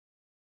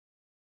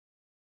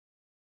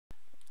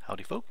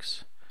Howdy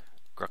folks,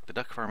 Gruck the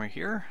Duck Farmer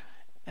here,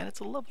 and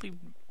it's a lovely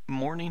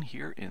morning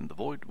here in the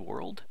Void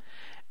World,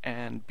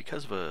 and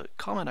because of a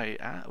comment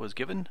I was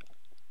given,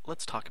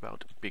 let's talk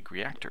about big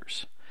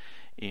reactors.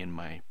 In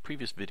my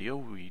previous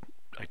video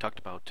I talked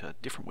about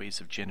different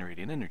ways of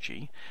generating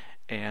energy,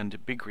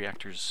 and big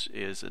reactors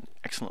is an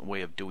excellent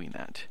way of doing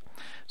that.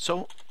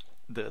 So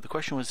the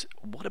question was,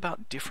 what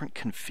about different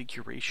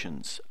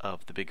configurations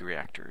of the big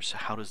reactors?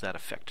 How does that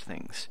affect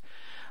things?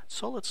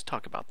 So let's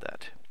talk about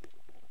that.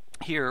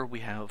 Here we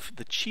have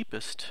the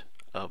cheapest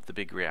of the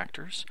big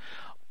reactors,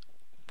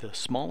 the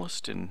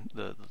smallest and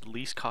the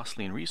least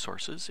costly in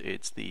resources.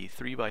 It's the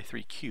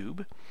 3x3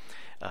 cube.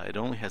 It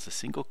only has a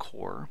single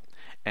core,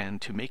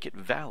 and to make it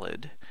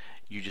valid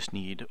you just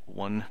need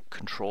one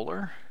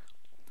controller,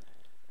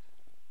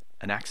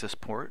 an access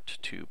port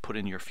to put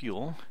in your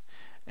fuel,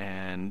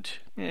 and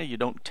you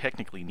don't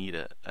technically need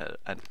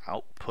an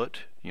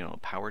output, a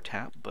power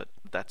tap, but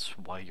that's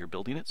why you're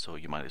building it, so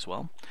you might as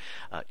well.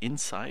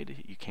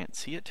 Inside, you can't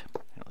see it.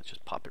 Let's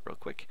just pop it real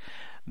quick.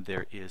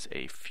 There is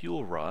a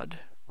fuel rod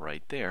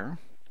right there,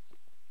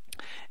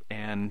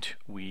 and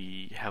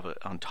we have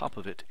on top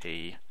of it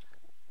a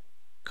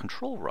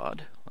control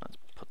rod. Let's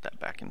put that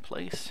back in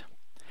place.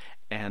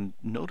 And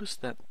notice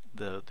that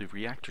the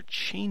reactor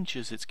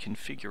changes its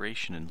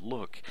configuration and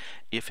look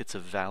if it's a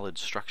valid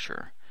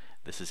structure.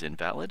 This is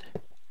invalid,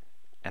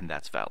 and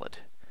that's valid.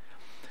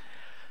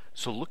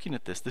 So looking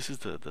at this is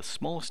the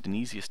smallest and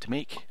easiest to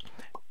make,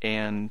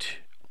 and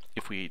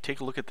if we take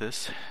a look at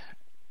this,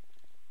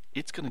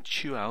 it's going to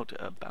chew out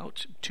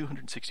about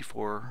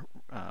 264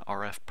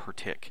 RF per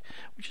tick,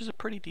 which is a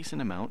pretty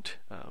decent amount,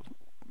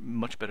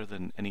 much better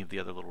than any of the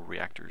other little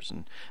reactors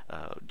and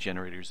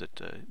generators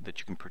that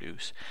you can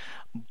produce.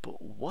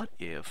 But what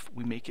if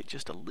we make it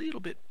just a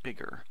little bit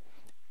bigger?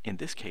 In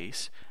this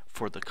case,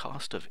 for the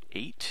cost of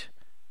 8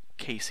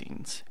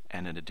 casings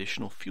and an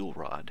additional fuel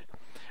rod,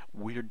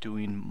 we're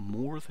doing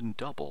more than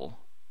double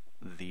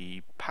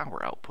the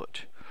power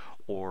output.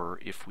 Or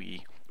if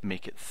we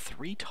make it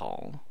 3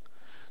 tall,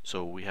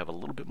 so we have a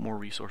little bit more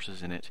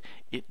resources in it,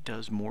 it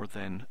does more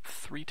than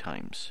 3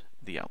 times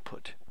the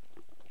output.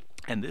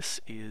 And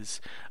this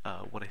is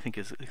what I think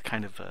is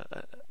kind of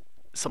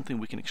something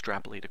we can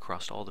extrapolate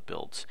across all the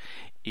builds.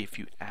 If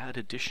you add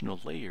additional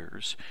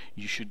layers,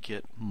 you should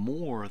get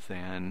more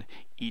than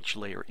each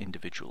layer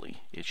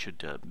individually. It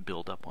should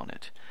build up on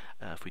it.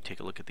 If we take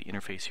a look at the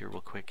interface here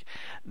real quick,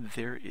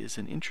 there is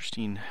an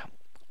interesting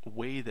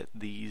way that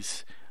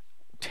these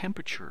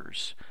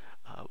temperatures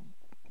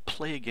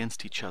play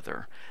against each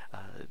other.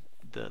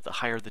 The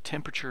higher the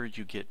temperature,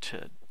 you get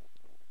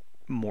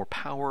more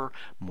power,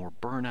 more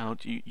burnout,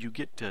 you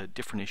get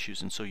different issues,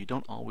 and so you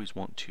don't always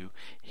want to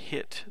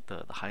hit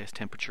the highest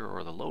temperature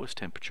or the lowest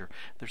temperature.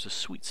 There's a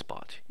sweet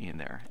spot in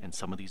there, and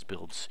some of these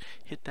builds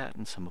hit that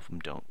and some of them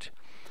don't.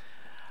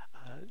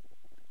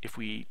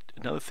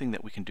 Another thing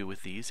that we can do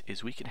with these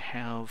is we can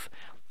have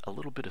a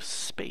little bit of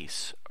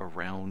space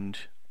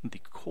around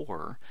the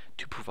core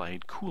to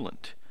provide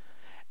coolant,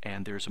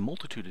 and there's a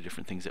multitude of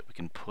different things that we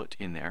can put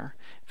in there.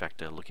 In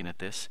fact, looking at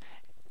this,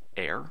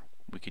 air.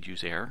 We could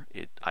use air.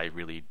 I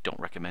really don't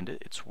recommend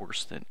it. It's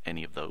worse than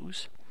any of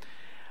those.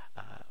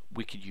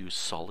 We could use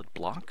solid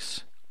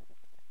blocks.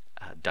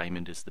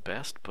 Diamond is the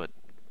best, but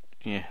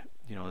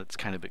it's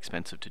kind of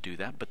expensive to do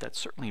that, but that's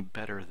certainly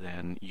better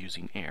than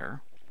using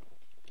air.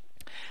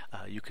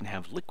 You can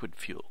have liquid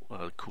fuel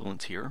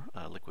coolants here,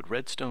 liquid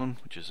redstone,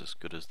 which is as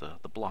good as the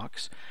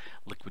blocks,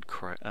 liquid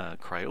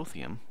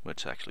cryothium,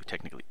 which is actually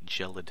technically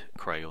gelid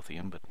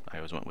cryothium, but I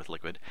always went with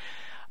liquid.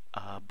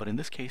 But in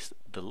this case,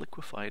 the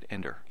liquefied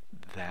ender,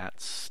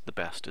 that's the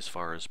best as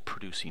far as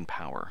producing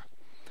power.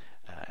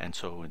 And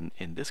so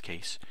in this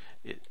case,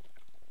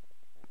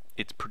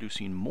 it's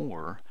producing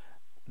more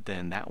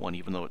than that one,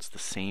 even though it's the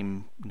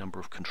same number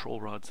of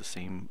control rods, the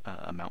same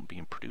amount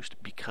being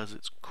produced, because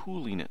it's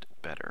cooling it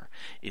better.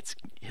 It's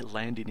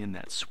landing in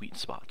that sweet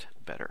spot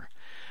better.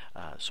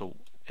 So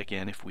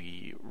again, if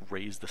we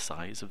raise the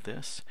size of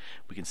this,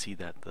 we can see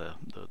that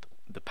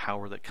the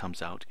power that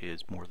comes out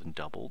is more than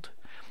doubled.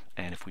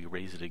 And if we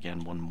raise it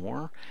again one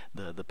more,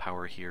 the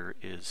power here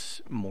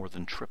is more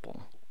than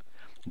triple.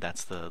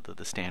 That's the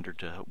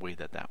standard way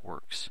that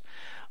works.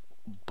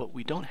 But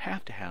we don't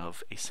have to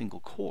have a single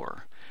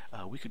core.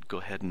 We could go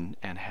ahead and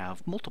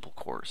have multiple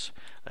cores.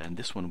 And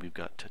this one we've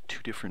got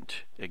 2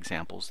 different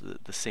examples,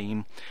 the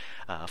same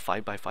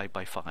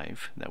 5x5x5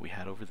 that we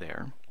had over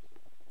there.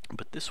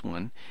 But this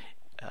one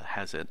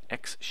has an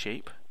X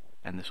shape,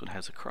 and this one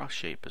has a cross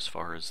shape as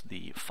far as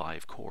the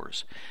 5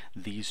 cores.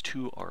 These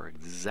 2 are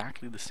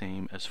exactly the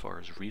same as far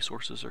as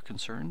resources are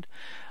concerned,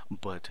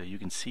 but you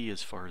can see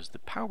as far as the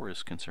power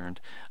is concerned,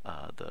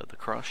 the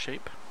cross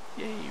shape,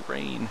 yay,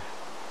 rain!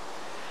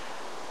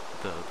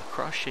 The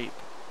cross shape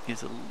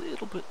is a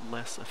little bit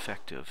less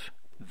effective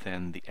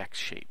than the X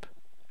shape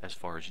as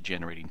far as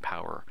generating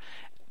power.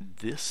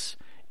 This,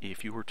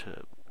 if you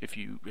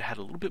had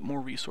a little bit more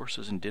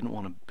resources and didn't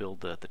want to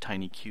build the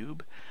tiny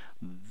cube,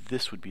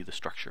 this would be the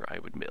structure I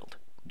would build.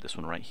 This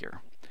one right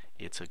here.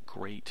 It's a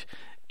great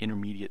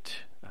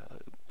intermediate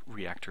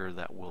reactor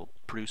that will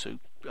produce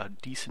a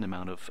decent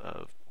amount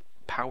of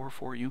power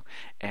for you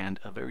and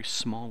a very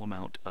small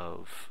amount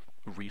of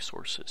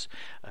resources.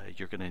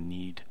 You're going to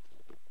need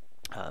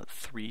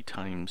 3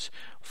 times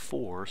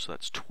 4, so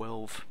that's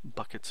 12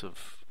 buckets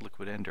of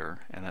liquid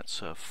ender, and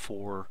that's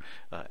 4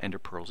 ender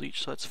pearls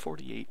each, so that's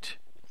 48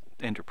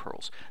 ender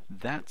pearls.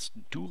 That's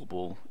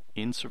doable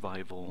in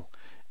survival,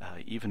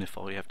 even if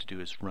all you have to do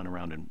is run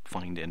around and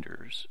find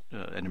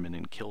endermen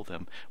and kill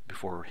them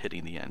before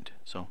hitting the end.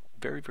 So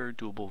very, very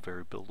doable,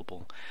 very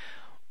buildable.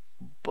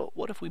 But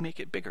what if we make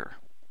it bigger?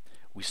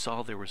 We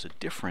saw there was a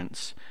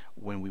difference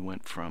when we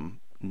went from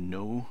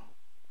no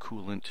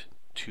coolant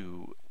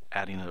to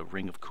adding a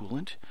ring of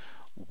coolant.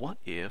 What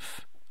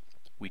if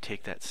we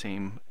take that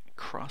same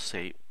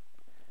cross-shape,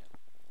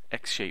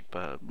 X-shape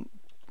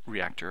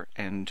reactor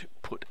and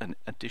put an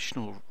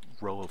additional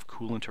row of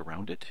coolant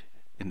around it?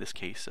 In this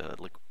case,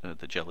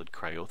 the gelid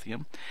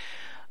cryothium.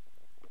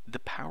 The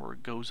power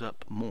goes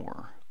up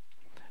more.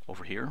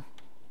 Over here,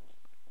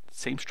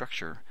 same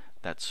structure,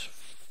 that's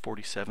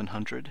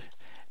 4,700,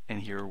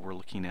 and here we're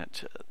looking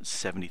at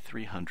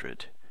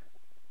 7,300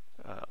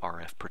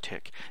 RF per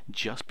tick,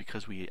 just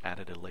because we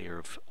added a layer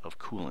of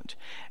coolant.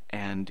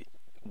 And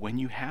when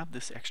you have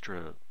this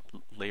extra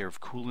layer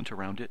of coolant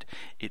around it,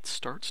 it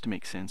starts to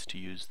make sense to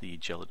use the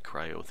gelid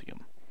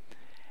cryothium.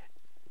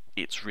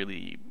 It's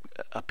really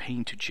a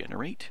pain to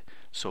generate,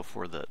 so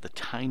for the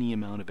tiny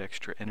amount of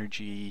extra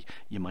energy,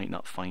 you might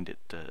not find it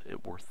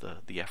worth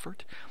the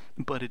effort,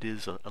 but it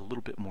is a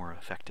little bit more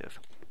effective.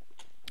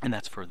 And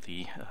that's for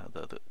the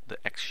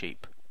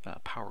X-shape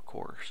power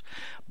cores.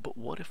 But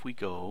what if we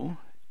go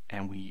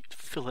and we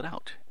fill it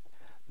out?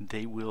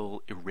 They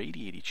will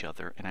irradiate each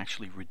other and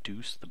actually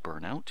reduce the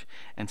burnout.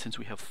 And since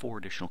we have 4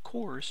 additional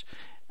cores,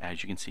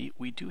 as you can see,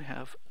 we do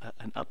have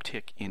an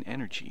uptick in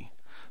energy.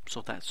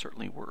 So that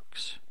certainly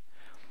works.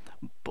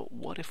 But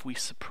what if we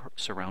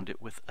surround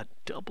it with a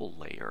double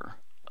layer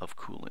of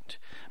coolant?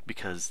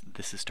 Because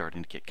this is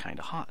starting to get kind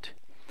of hot.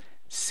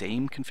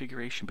 Same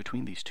configuration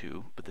between these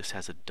two, but this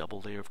has a double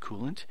layer of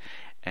coolant,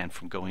 and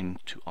from going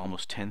to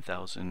almost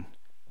 10,000,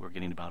 we're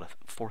getting about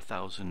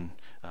 4,000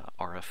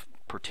 RF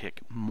per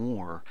tick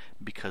more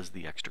because of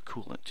the extra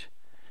coolant.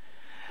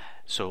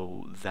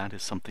 So that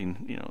is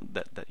something, you know,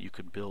 that you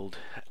could build.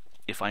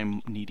 If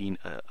I'm needing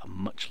a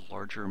much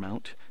larger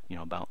amount, you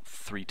know, about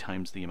 3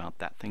 times the amount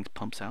that thing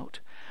pumps out,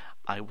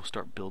 I will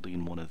start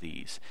building one of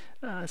these.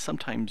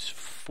 Sometimes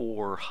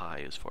 4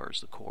 high as far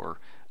as the core.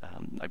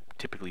 I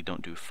typically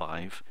don't do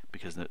 5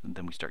 because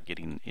then we start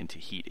getting into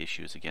heat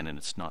issues again, and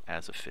it's not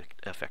as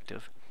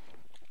effective.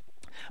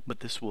 But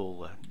this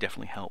will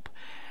definitely help.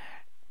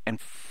 And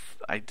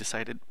I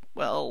decided,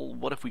 well,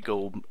 what if we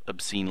go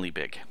obscenely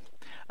big?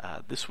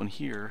 This one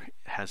here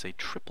has a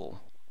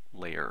triple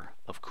layer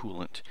of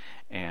coolant,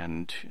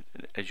 and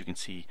as you can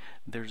see,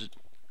 there's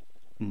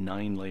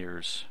 9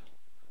 layers.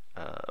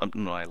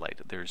 No, I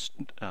lied. There's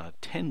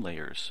 10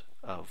 layers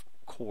of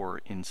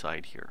core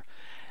inside here.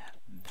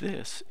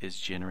 This is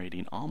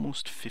generating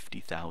almost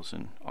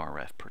 50,000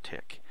 RF per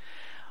tick.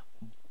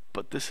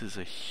 But this is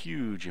a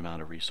huge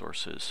amount of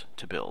resources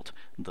to build.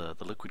 The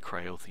liquid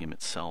cryothium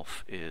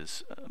itself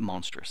is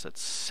monstrous.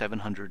 That's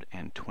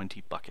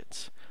 720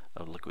 buckets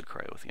of liquid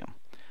cryothium.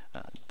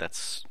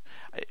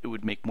 It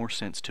would make more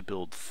sense to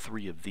build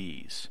 3 of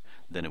these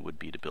than it would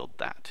be to build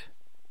that,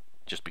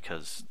 just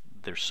because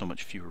there's so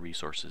much fewer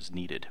resources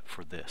needed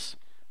for this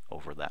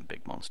over that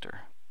big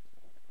monster.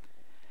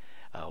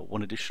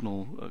 One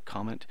additional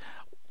comment: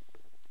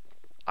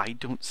 I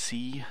don't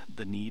see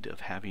the need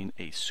of having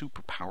a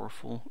super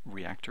powerful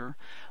reactor.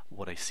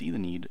 What I see the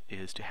need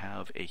is to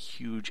have a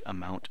huge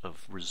amount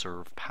of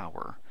reserve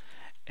power.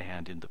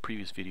 And in the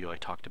previous video I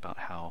talked about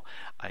how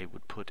I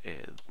would put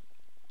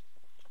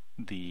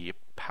the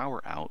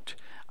power out,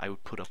 I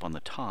would put up on the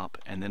top,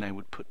 and then I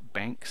would put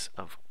banks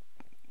of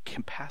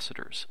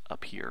capacitors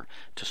up here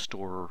to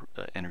store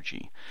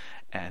energy.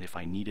 And if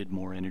I needed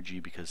more energy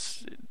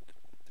because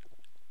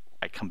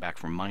I come back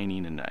from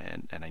mining and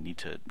I need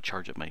to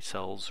charge up my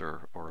cells,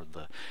 or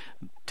the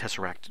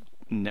Tesseract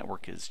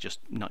network is just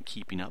not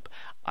keeping up,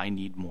 I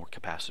need more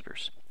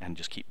capacitors and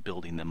just keep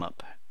building them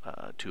up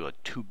to a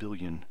 2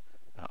 billion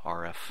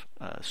RF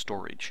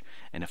storage.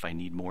 And if I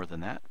need more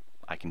than that,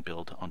 I can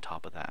build on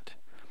top of that.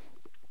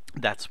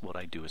 That's what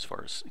I do as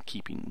far as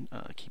keeping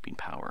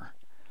power.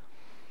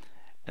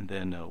 And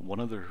then one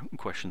other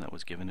question that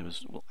was given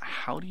was, well,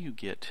 how do you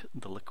get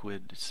the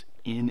liquids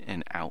in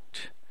and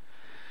out?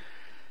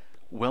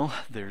 Well,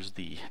 there's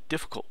the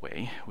difficult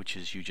way, which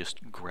is you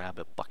just grab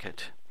a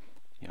bucket,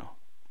 you know,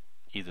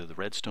 either the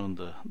redstone,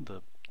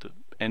 the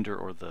ender,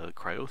 or the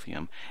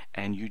cryothium,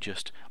 and you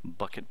just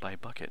bucket by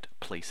bucket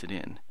place it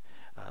in.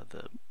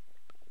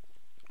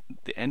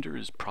 The ender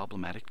is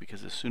problematic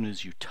because as soon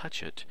as you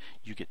touch it,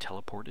 you get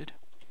teleported.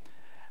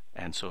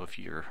 And so if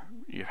you're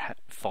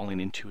falling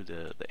into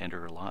the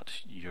ender a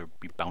lot, you'll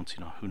be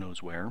bouncing on who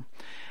knows where.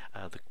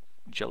 The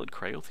gelid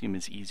cryothium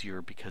is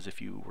easier because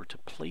if you were to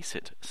place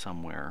it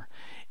somewhere,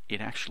 it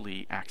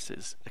actually acts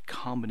as a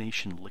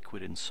combination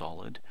liquid and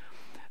solid.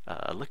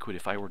 a liquid,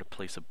 if I were to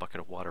place a bucket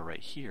of water right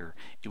here,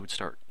 it would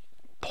start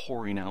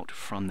pouring out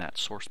from that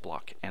source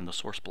block, and the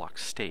source block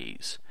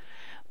stays.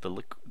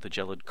 The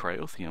gelid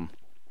cryotheum,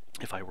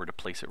 if I were to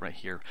place it right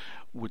here,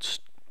 would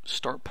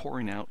start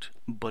pouring out,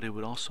 but it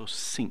would also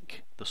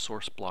sink. The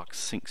source block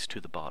sinks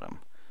to the bottom.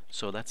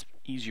 So that's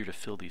easier to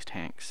fill these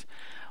tanks.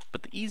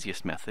 But the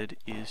easiest method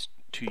is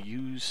to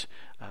use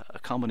a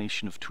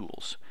combination of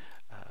tools.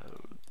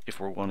 If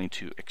we're wanting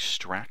to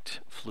extract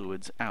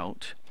fluids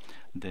out,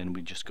 then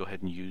we just go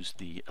ahead and use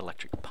the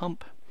electric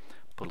pump,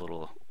 put a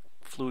little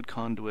fluid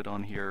conduit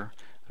on here.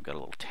 I've got a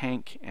little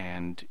tank,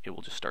 and it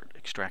will just start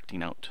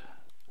extracting out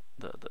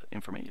the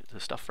information, the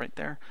stuff right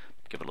there.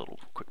 Give it a little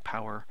quick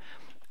power,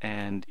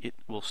 and it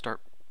will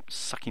start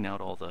sucking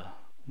out all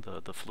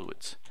the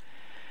fluids.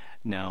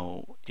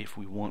 Now, if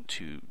we want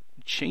to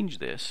change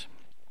this,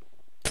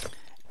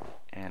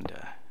 and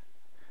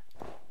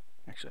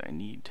actually I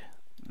need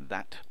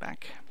that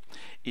back.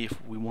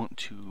 If we want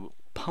to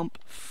pump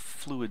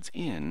fluids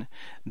in,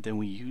 then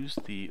we use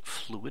the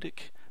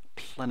fluidic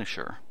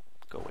plenisher.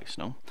 Go away,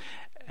 Snow.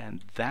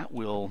 And that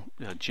will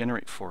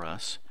generate for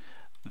us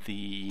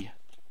the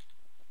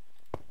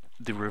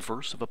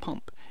reverse of a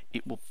pump.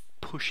 It will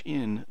push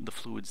in the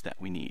fluids that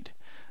we need.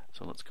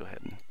 So let's go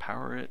ahead and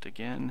power it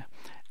again,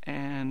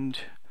 and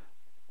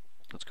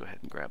let's go ahead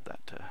and grab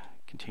that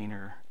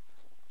container.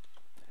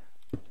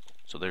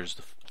 So there's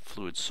the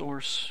fluid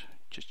source.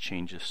 Just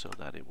changes so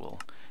that it will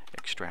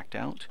extract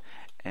out,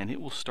 and it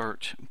will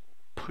start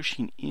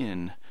pushing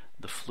in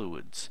the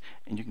fluids,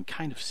 and you can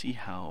kind of see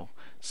how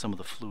some of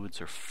the fluids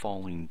are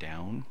falling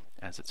down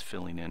as it's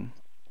filling in.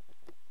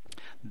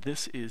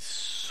 This is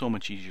so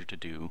much easier to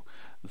do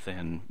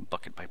than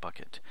bucket by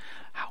bucket.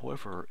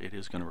 However, it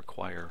is going to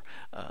require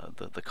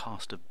the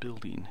cost of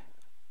building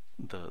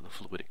the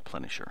fluidic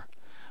plenisher.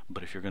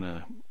 But if you're going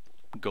to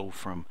go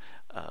from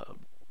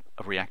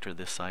a reactor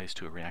this size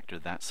to a reactor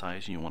that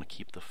size, and you want to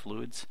keep the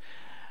fluids,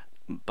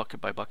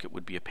 bucket by bucket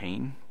would be a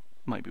pain.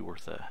 Might be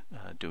worth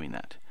doing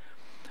that.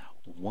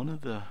 One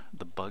of the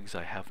bugs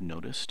I have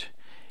noticed,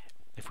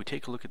 if we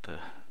take a look at the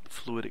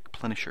fluidic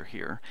plenisher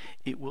here,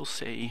 it will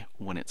say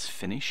when it's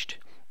finished,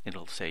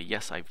 it'll say,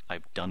 yes,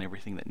 I've done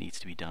everything that needs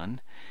to be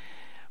done.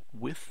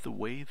 With the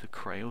way the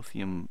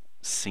cryotheum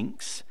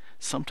sinks,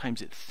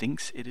 sometimes it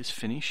thinks it is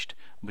finished,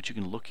 but you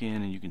can look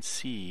in and you can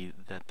see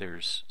that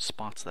there's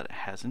spots that it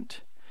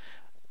hasn't.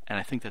 And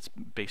I think that's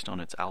based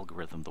on its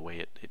algorithm, the way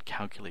it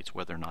calculates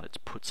whether or not it's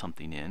put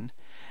something in.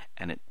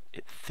 And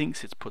it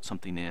thinks it's put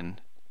something in,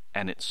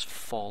 and it's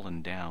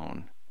fallen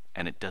down,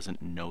 and it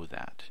doesn't know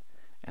that.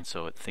 And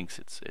so it thinks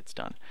it's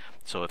done.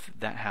 So if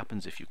that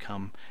happens, if you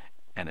come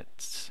and it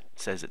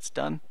says it's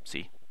done,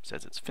 see,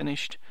 says it's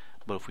finished,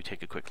 but if we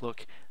take a quick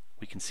look,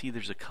 we can see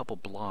there's a couple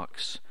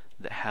blocks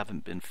that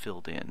haven't been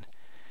filled in.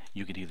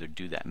 You could either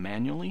do that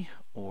manually,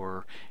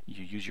 or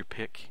you use your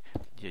pick,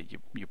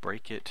 you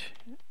break it,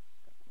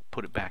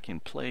 put it back in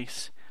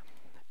place,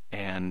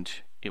 and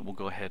it will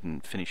go ahead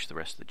and finish the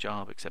rest of the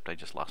job, except I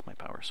just lost my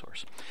power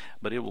source.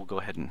 But it will go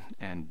ahead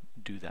and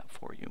do that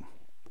for you.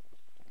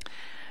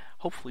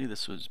 Hopefully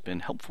this has been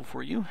helpful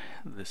for you.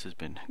 This has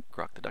been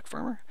Grok the Duck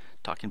Farmer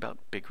talking about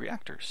big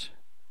reactors.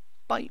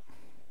 Bye!